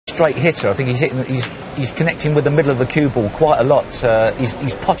straight hitter. I think he's connecting with the middle of the cue ball quite a lot.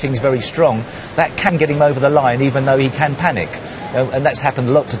 His potting's very strong. That can get him over the line, even though he can panic. And that's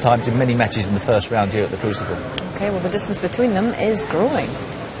happened lots of times in many matches in the first round here at the Crucible. Okay, well, the distance between them is growing.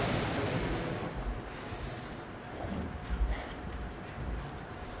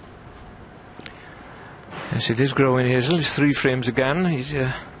 Yes, it is growing, Hazel. He's 3 frames again.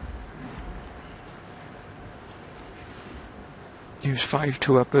 He was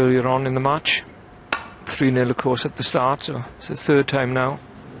 5-2 up earlier on in the match. 3-0, of course, at the start, so it's the 3rd time now.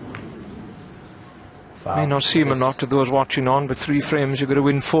 May not seem a lot to those watching on, but 3 frames you've got to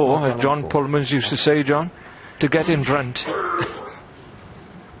win 4, as John Pullman's used to say, John, to get in front.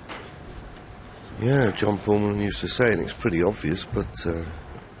 Yeah, John Pullman used to say, and it's pretty obvious, but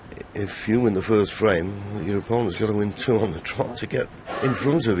if you win the first frame, your opponent's got to win 2 on the trot to get in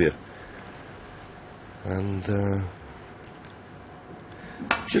front of you. And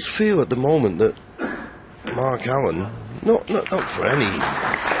just feel at the moment that Mark Allen, not for any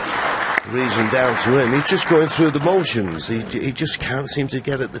reason down to him, he's just going through the motions. He just can't seem to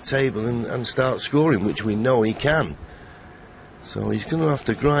get at the table and start scoring, which we know he can. So he's going to have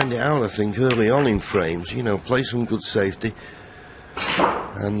to grind it out, I think, early on in frames, you know, play some good safety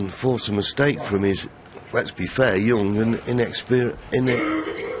and force a mistake from his, let's be fair, young and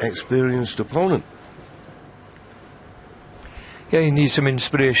inexperienced opponent. Yeah, he needs some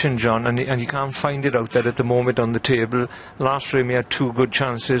inspiration, John, and you can't find it out there at the moment on the table. Last frame he had 2 good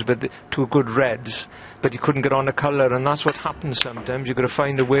chances, but 2 good reds, but he couldn't get on a colour, and that's what happens sometimes. You've got to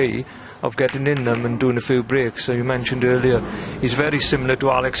find a way of getting in them and doing a few breaks. So you mentioned earlier, he's very similar to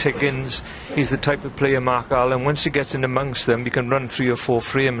Alex Higgins. He's the type of player, Mark Allen, once he gets in amongst them, he can run 3 or 4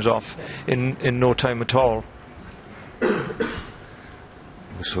 frames off in no time at all. We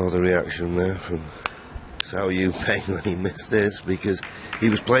saw the reaction there from CAO Peng when he missed this, because he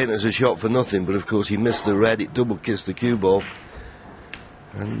was playing as a shot for nothing, but of course he missed the red, it double kissed the cue ball,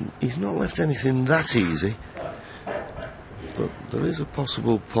 and he's not left anything that easy. But there is a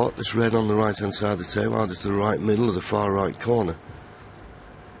possible pot, this red on the right hand side of the table, either to the right middle or the far right corner.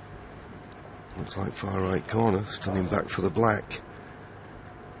 Looks like far right corner, standing back for the black.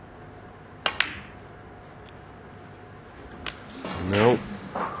 No.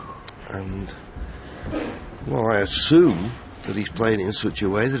 And well, I assume that he's playing it in such a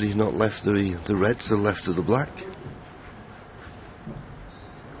way that he's not left the red to the left of the black.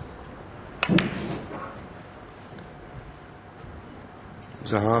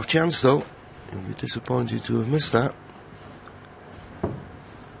 There's a half chance though. He'll be disappointed to have missed that. You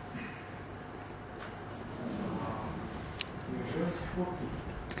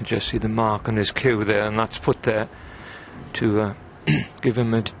can just see the mark on his cue there, and that's put there to give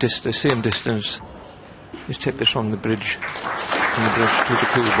him the same distance. His tip is from the bridge to the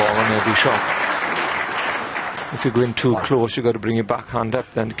cue ball on every shot. If you go in too close, you've got to bring your backhand up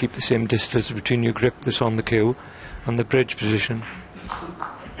then to keep the same distance between your grip that's on the cue and the bridge position.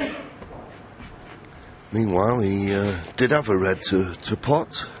 Meanwhile, he did have a red to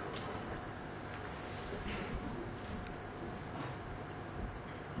pot.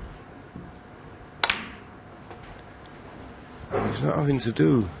 And he's not having to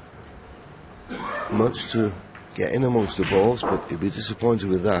do much to get in amongst the balls, but he'll be disappointed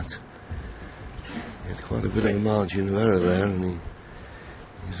with that. He had quite a bit of a margin of error there, and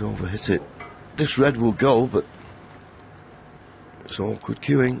he's overhit it. This red will go, but it's awkward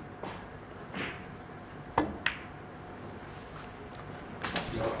queuing. 4,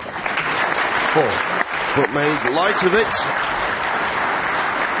 but made light of it.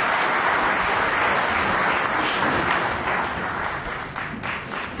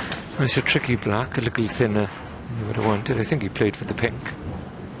 It's a tricky black, a little thinner than you would have wanted. I think he played for the pink.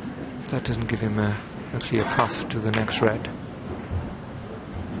 That doesn't give him a clear path to the next red.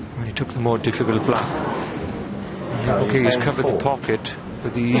 And he took the more difficult black. Okay, he's covered the pocket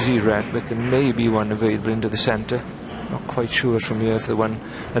with the easy red, but there may be one available into the centre. Not quite sure from here if the one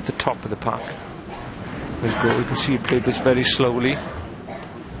at the top of the pack will go. You can see he played this very slowly.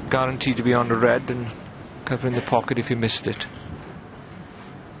 Guaranteed to be on the red and covering the pocket if he missed it.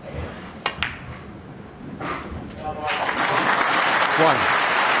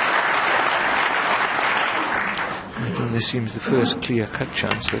 And this seems the first clear-cut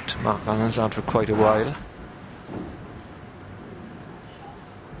chance that Mark Allen's had for quite a while.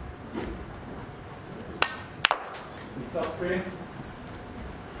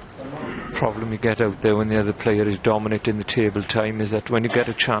 problem you get out there when the other player is dominating the table time is that when you get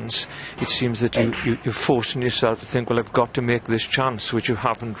a chance, it seems that you're forcing yourself to think, well, I've got to make this chance, which you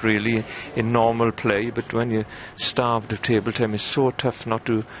haven't really in normal play. But when you're starved of table time, it's so tough not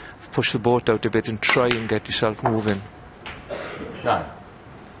to push the boat out a bit and try and get yourself moving. No.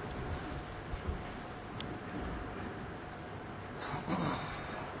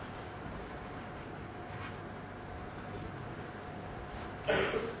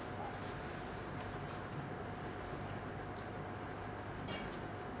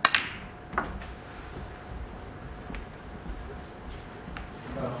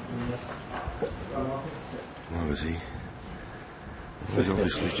 Where was he? He's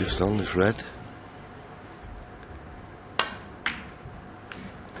obviously just on this red.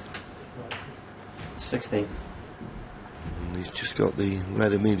 $16. And he's just got the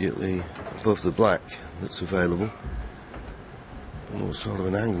red immediately above the black that's available. I don't know what sort of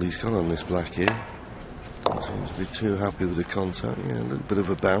an angle he's got on this black here. Doesn't seem to be too happy with the contact. Yeah, a little bit of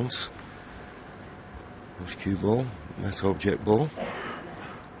a bounce. There's cue ball, met object ball.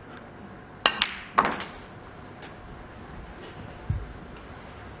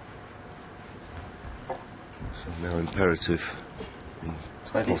 So now imperative in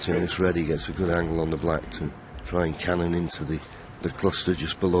potting this red, he gets a good angle on the black to try and cannon into the cluster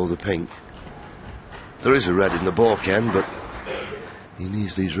just below the pink. There is a red in the balk end, but he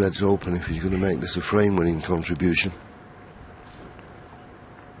needs these reds open if he's going to make this a frame winning contribution.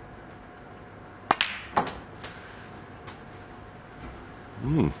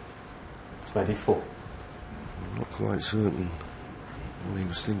 Hmm. 24. I'm not quite certain what he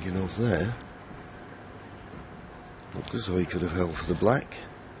was thinking of there. Looked as though he could have held for the black.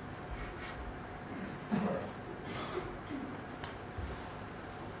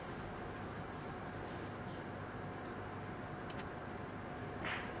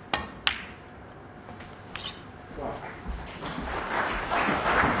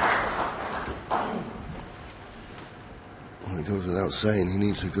 Well, it goes without saying he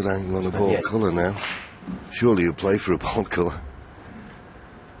needs a good angle on the ball colour now. Surely he'll play for a ball colour.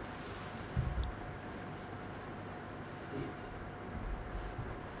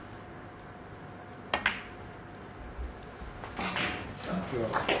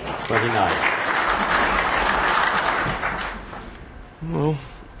 Well,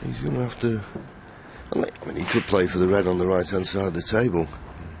 he's going to have to... I mean, he could play for the red on the right-hand side of the table.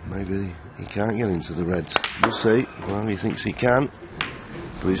 Maybe he can't get into the reds. We'll see. Well, he thinks he can,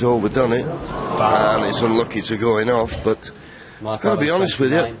 but he's overdone it. And it's unlucky to going off, but I've got to be honest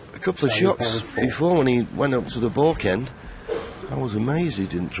with you, a couple of shots before when he went up to the balk end, I was amazed he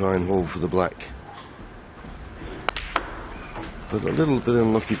didn't try and hold for the black. But a little bit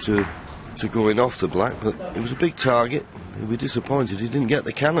unlucky to going off the black, but it was a big target. He'll be disappointed he didn't get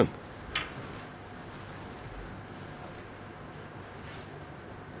the cannon.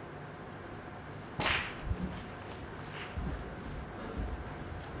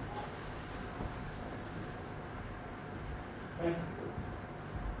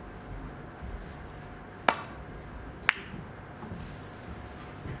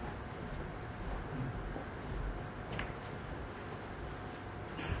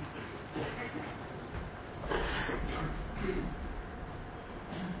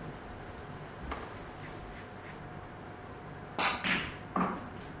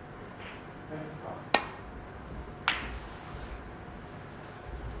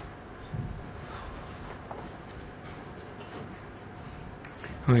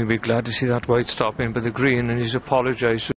 We'll be glad to see that white stop in by the green, and he's apologised.